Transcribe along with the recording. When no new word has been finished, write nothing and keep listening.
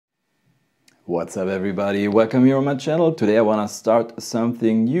What's up everybody, welcome here on my channel. Today I want to start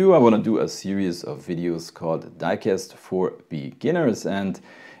something new. I want to do a series of videos called Diecast for Beginners, and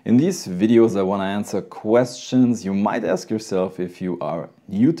in these videos I want to answer questions you might ask yourself if you are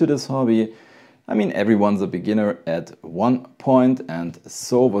new to this hobby. I mean, everyone's a beginner at one point, and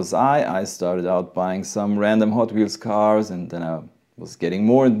so was I. I started out buying some random Hot Wheels cars, and then I was getting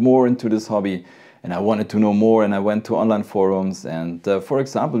more and more into this hobby. And I wanted to know more, and I went to online forums, and for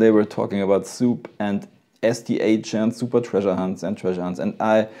example, they were talking about soup and STH and super treasure hunts, and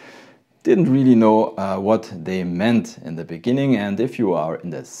I didn't really know what they meant in the beginning. And if you are in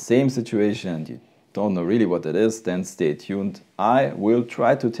the same situation and you don't know really what it is, then stay tuned. I will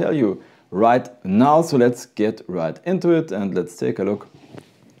try to tell you right now. So let's get right into it, and let's take a look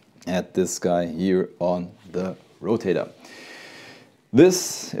at this guy here on the rotator.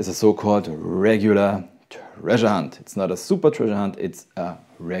 This is a so-called regular treasure hunt. It's not a super treasure hunt, it's a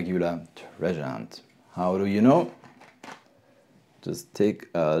regular treasure hunt. How do you know? Just take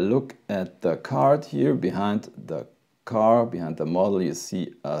a look at the card here. Behind the car, behind the model, you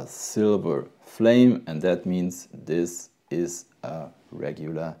see a silver flame, and that means this is a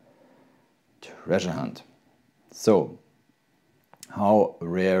regular treasure hunt. So, how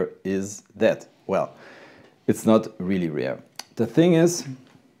rare is that? Well, it's not really rare. The thing is,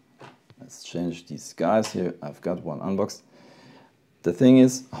 let's change these guys here. I've got one unboxed. The thing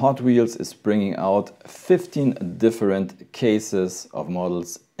is, Hot Wheels is bringing out 15 different cases of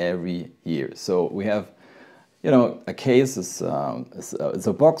models every year. So we have, a case is it's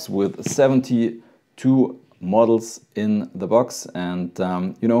a box with 72 models in the box, and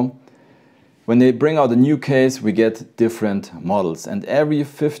when they bring out a new case, we get different models, and every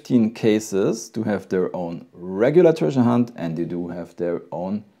 15 cases do have their own regular treasure hunt, and they do have their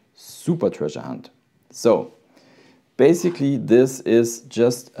own super treasure hunt. So basically this is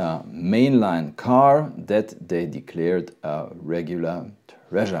just a mainline car that they declared a regular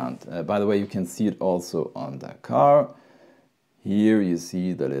treasure hunt. By the way, you can see it also on the car. Here you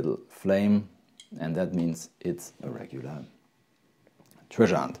see the little flame, and that means it's a regular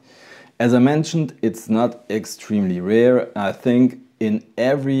treasure hunt. As I mentioned, it's not extremely rare. I think in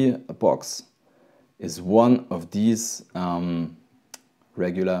every box is one of these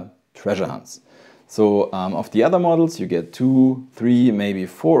regular treasure hunts. So of the other models, you get 2, 3, maybe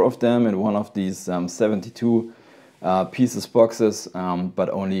 4 of them in one of these 72 pieces boxes, but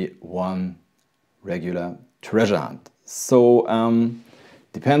only one regular treasure hunt. So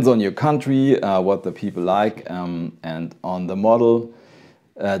depends on your country, what the people like, and on the model.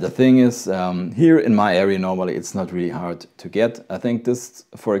 The thing is, here in my area normally it's not really hard to get. I think this,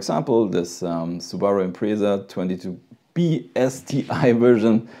 for example, this Subaru Impreza 22B STI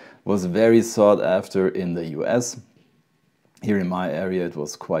version was very sought after in the US. Here in my area it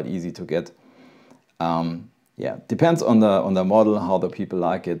was quite easy to get. Yeah, depends on the model, how the people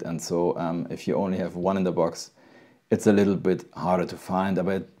like it, and so if you only have one in the box, it's a little bit harder to find.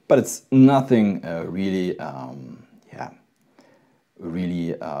 But it's nothing really.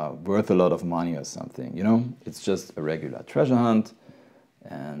 Really worth a lot of money or something, It's just a regular treasure hunt.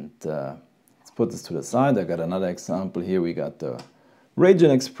 And let's put this to the side. I got another example here. We got the Raging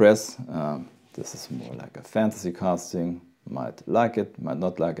Express. This is more like a fantasy casting. Might like it, might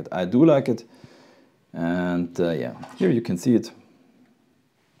not like it. I do like it. And yeah, here you can see it.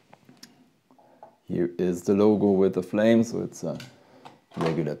 Here is the logo with the flame, so it's a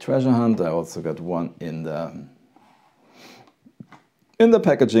regular treasure hunt. I also got one in the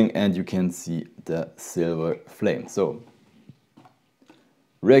packaging, and you can see the silver flame. So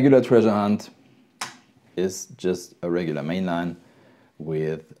regular treasure hunt is just a regular mainline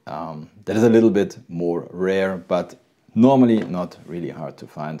with that is a little bit more rare, but normally not really hard to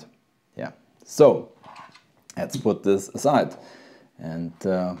find. Yeah, so let's put this aside, and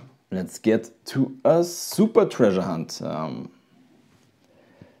let's get to a super treasure hunt.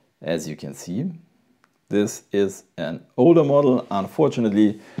 As you can see, this is an older model.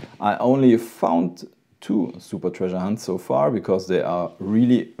 Unfortunately, I only found 2 super treasure hunts so far because they are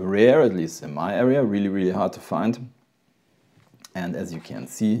really rare, at least in my area, really hard to find. And as you can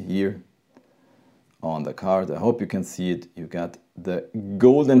see here on the card, I hope you can see it, you got the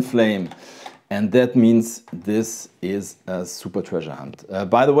golden flame, and that means this is a super treasure hunt.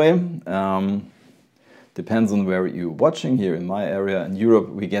 By the way, depends on where you're watching. Here in my area in Europe,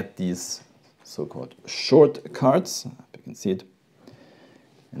 we get these so-called short cards. You can see it.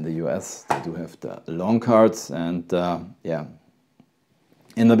 In the US, they do have the long cards, and yeah.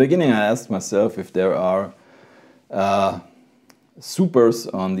 In the beginning, I asked myself if there are supers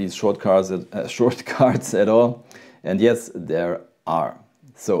on these short cards at all, and yes, there are.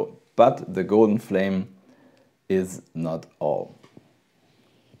 So, but the golden flame is not all.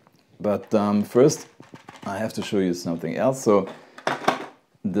 But first I have to show you something else. So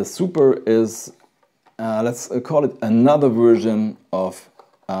the Super is, let's call it another version of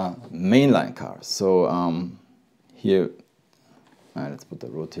a mainline car. So here, let's put the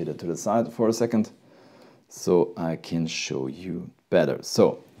rotator to the side for a second so I can show you better.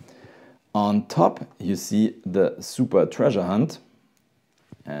 So on top you see the Super Treasure Hunt,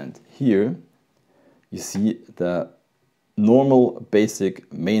 and here you see the normal basic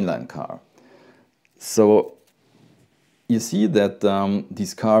mainline car. So you see that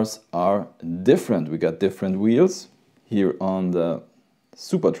these cars are different. We got different wheels here on the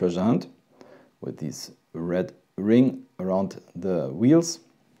Super Treasure Hunt with this red ring around the wheels.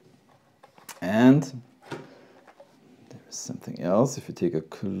 And there is something else. If you take a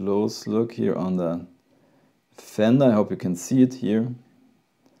close look here on the fender, I hope you can see it here.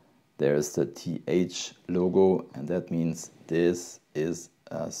 There's the TH logo, and that means this is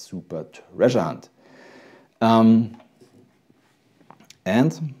a Super Treasure Hunt.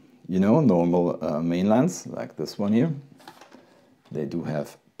 And you know, normal mainlines like this one here, they do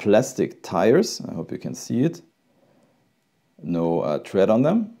have plastic tires. I hope you can see it. No tread on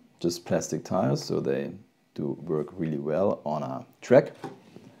them, just plastic tires, so they do work really well on a track.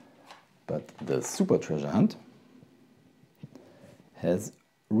 But the Super Treasure Hunt has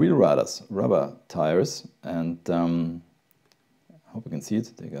Real Riders rubber tires, and I hope you can see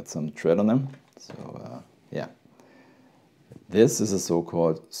it. They got some tread on them. So yeah, this is a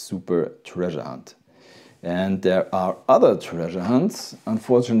so-called Super Treasure Hunt. And there are other treasure hunts.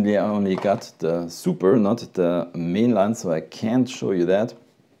 Unfortunately, I only got the Super, not the mainline, so I can't show you that.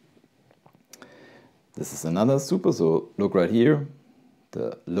 This is another Super, so look right here,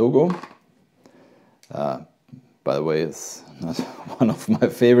 the logo. By the way, it's not one of my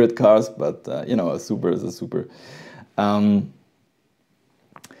favorite cars, but you know, a Super is a Super.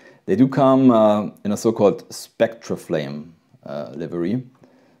 They do come in a so-called Spectra Flame livery.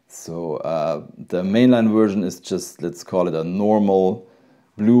 So the mainline version is just, let's call it a normal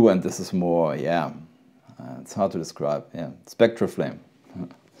blue, and this is more, yeah, it's hard to describe, yeah, Spectra Flame.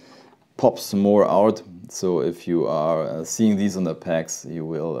 Pops more out, so if you are seeing these on the packs, you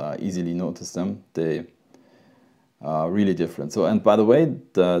will easily notice them. They are really different. So, and by the way,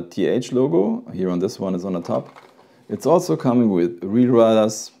 the TH logo here on this one is on the top. It's also coming with Real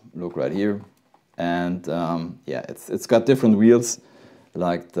Riders, look right here, and yeah, it's got different wheels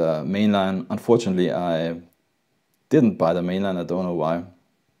like the mainline. Unfortunately, I didn't buy the mainline, I don't know why,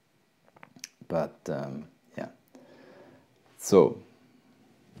 but yeah. So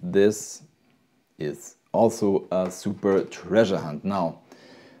this is also a Super Treasure Hunt. Now,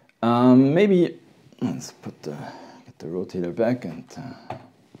 maybe let's put get the rotator back, and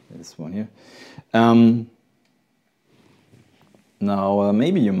this one here. Now,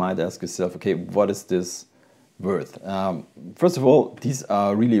 maybe you might ask yourself, okay, what is this worth? First of all, these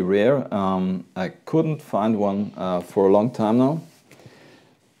are really rare. I couldn't find one for a long time now,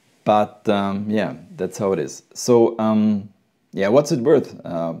 but yeah, that's how it is. So yeah, what's it worth?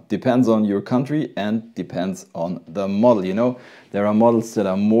 Depends on your country and depends on the model. You know, there are models that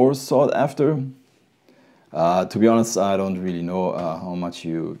are more sought after. To be honest, I don't really know how much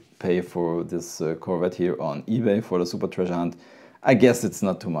you pay for this Corvette here on eBay for the Super Treasure Hunt. I guess it's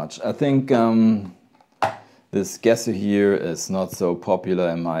not too much. I think this Gesser here is not so popular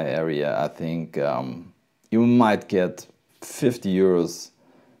in my area. I think you might get 50 euros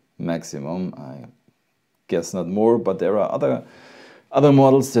maximum. I guess not more, but there are other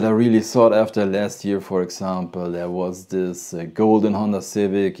models that are really sought after. Last year, for example, there was this golden Honda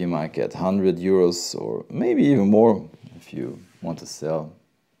Civic. You might get 100 euros or maybe even more if you want to sell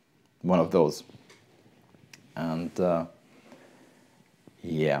one of those. And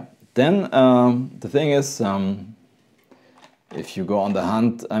yeah, then the thing is, if you go on the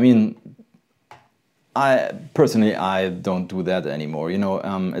hunt, I mean, I personally don't do that anymore. You know,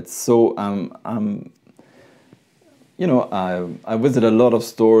 it's so you know, I visit a lot of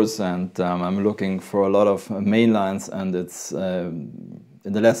stores, and I'm looking for a lot of mainlines, and it's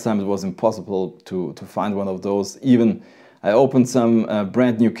in the last time it was impossible to find one of those. Even I opened some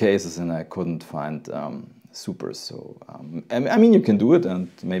brand new cases and I couldn't find Supers. So I mean, you can do it, and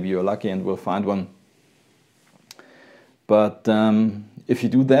maybe you're lucky and will find one. But if you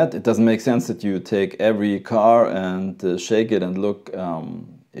do that, it doesn't make sense that you take every car and shake it and look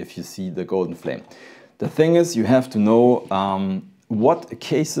if you see the golden flame. The thing is, you have to know what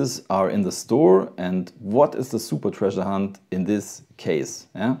cases are in the store and what is the Super Treasure Hunt in this case.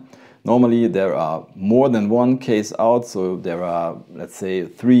 Yeah? Normally there are more than one case out, so there are, let's say,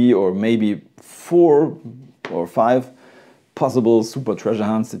 3 or maybe 4 or 5 possible super treasure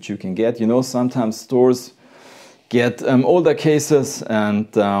hunts that you can get. You know, sometimes stores get older cases,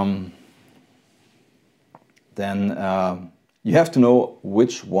 and then you have to know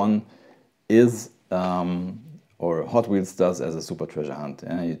which one is or Hot Wheels does as a super treasure hunt.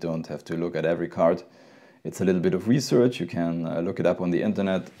 You don't have to look at every card. It's a little bit of research. You can look it up on the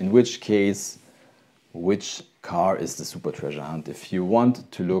internet, in which case, which car is the super treasure hunt, if you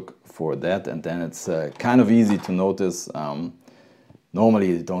want to look for that. And then it's kind of easy to notice. Normally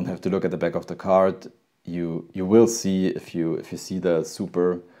you don't have to look at the back of the card. You will see, if you see the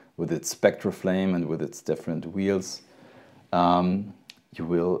super with its spectra flame and with its different wheels, you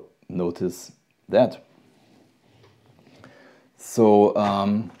will notice that. So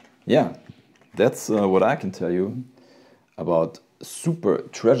yeah, that's what I can tell you about super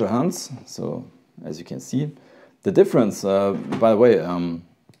treasure hunts. So as you can see, the difference, by the way,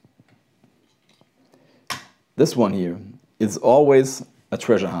 this one here is always a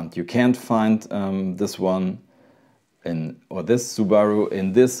treasure hunt. You can't find this one or this Subaru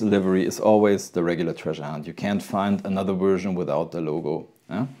in this livery is always the regular treasure hunt. You can't find another version without the logo.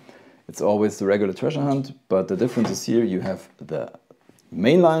 It's always the regular treasure hunt, but the difference is here you have the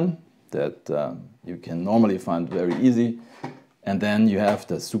mainline that you can normally find very easy, and then you have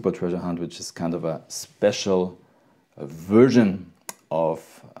the super treasure hunt, which is kind of a special version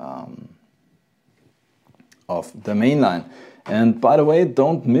of the mainline. And by the way,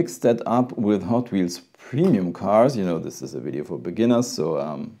 don't mix that up with Hot Wheels premium cars. You know, this is a video for beginners, so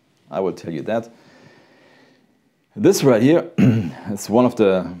I will tell you that. This right here, it's one of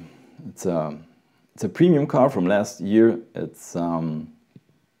the, it's a premium car from last year. It's a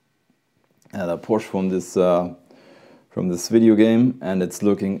Porsche from this video game, and it's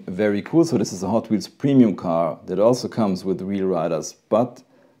looking very cool. So this is a Hot Wheels premium car that also comes with wheel riders, but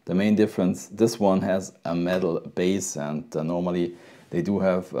the main difference, this one has a metal base, and normally they do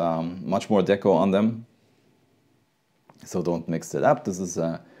have much more deco on them. So don't mix it up. This is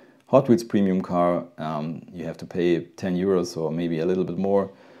a Hot Wheels premium car. You have to pay 10 euros or maybe a little bit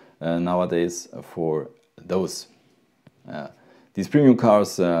more nowadays for those. These premium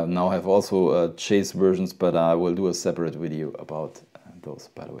cars now have also chase versions, but I will do a separate video about those,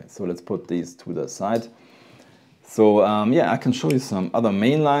 by the way. So let's put these to the side. So yeah, I can show you some other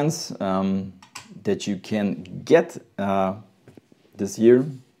mainlines that you can get this year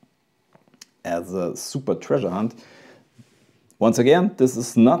as a super treasure hunt. Once again, this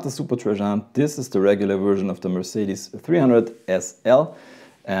is not the super treasure hunt. This is the regular version of the Mercedes 300 SL.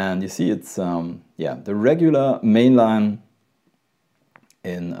 And you see it's yeah, the regular mainline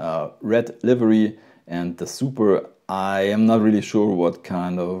in red livery, and the super, I am not really sure what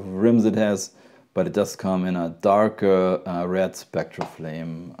kind of rims it has, but it does come in a darker red spectra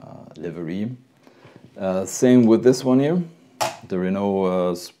flame livery. Same with this one here, the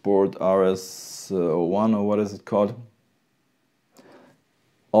Renault Sport RS01, or what is it called?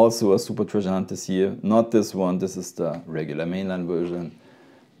 Also a super treasure hunt this year. Not this one, this is the regular mainline version.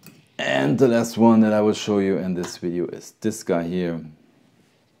 And the last one that I will show you in this video is this guy here,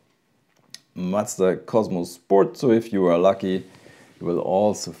 Mazda Cosmos Sport. So if you are lucky, you will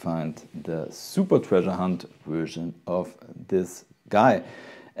also find the super treasure hunt version of this guy.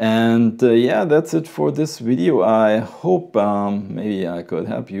 And yeah, that's it for this video. I hope maybe I could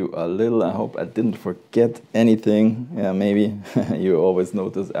help you a little. I hope I didn't forget anything. Yeah, maybe you always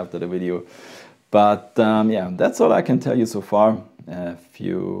notice after the video. But yeah, that's all I can tell you so far. If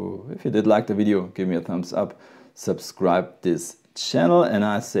you did like the video, give me a thumbs up, subscribe this channel, and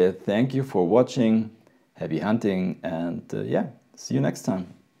I say thank you for watching. Happy hunting, and yeah, see you next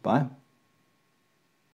time. Bye.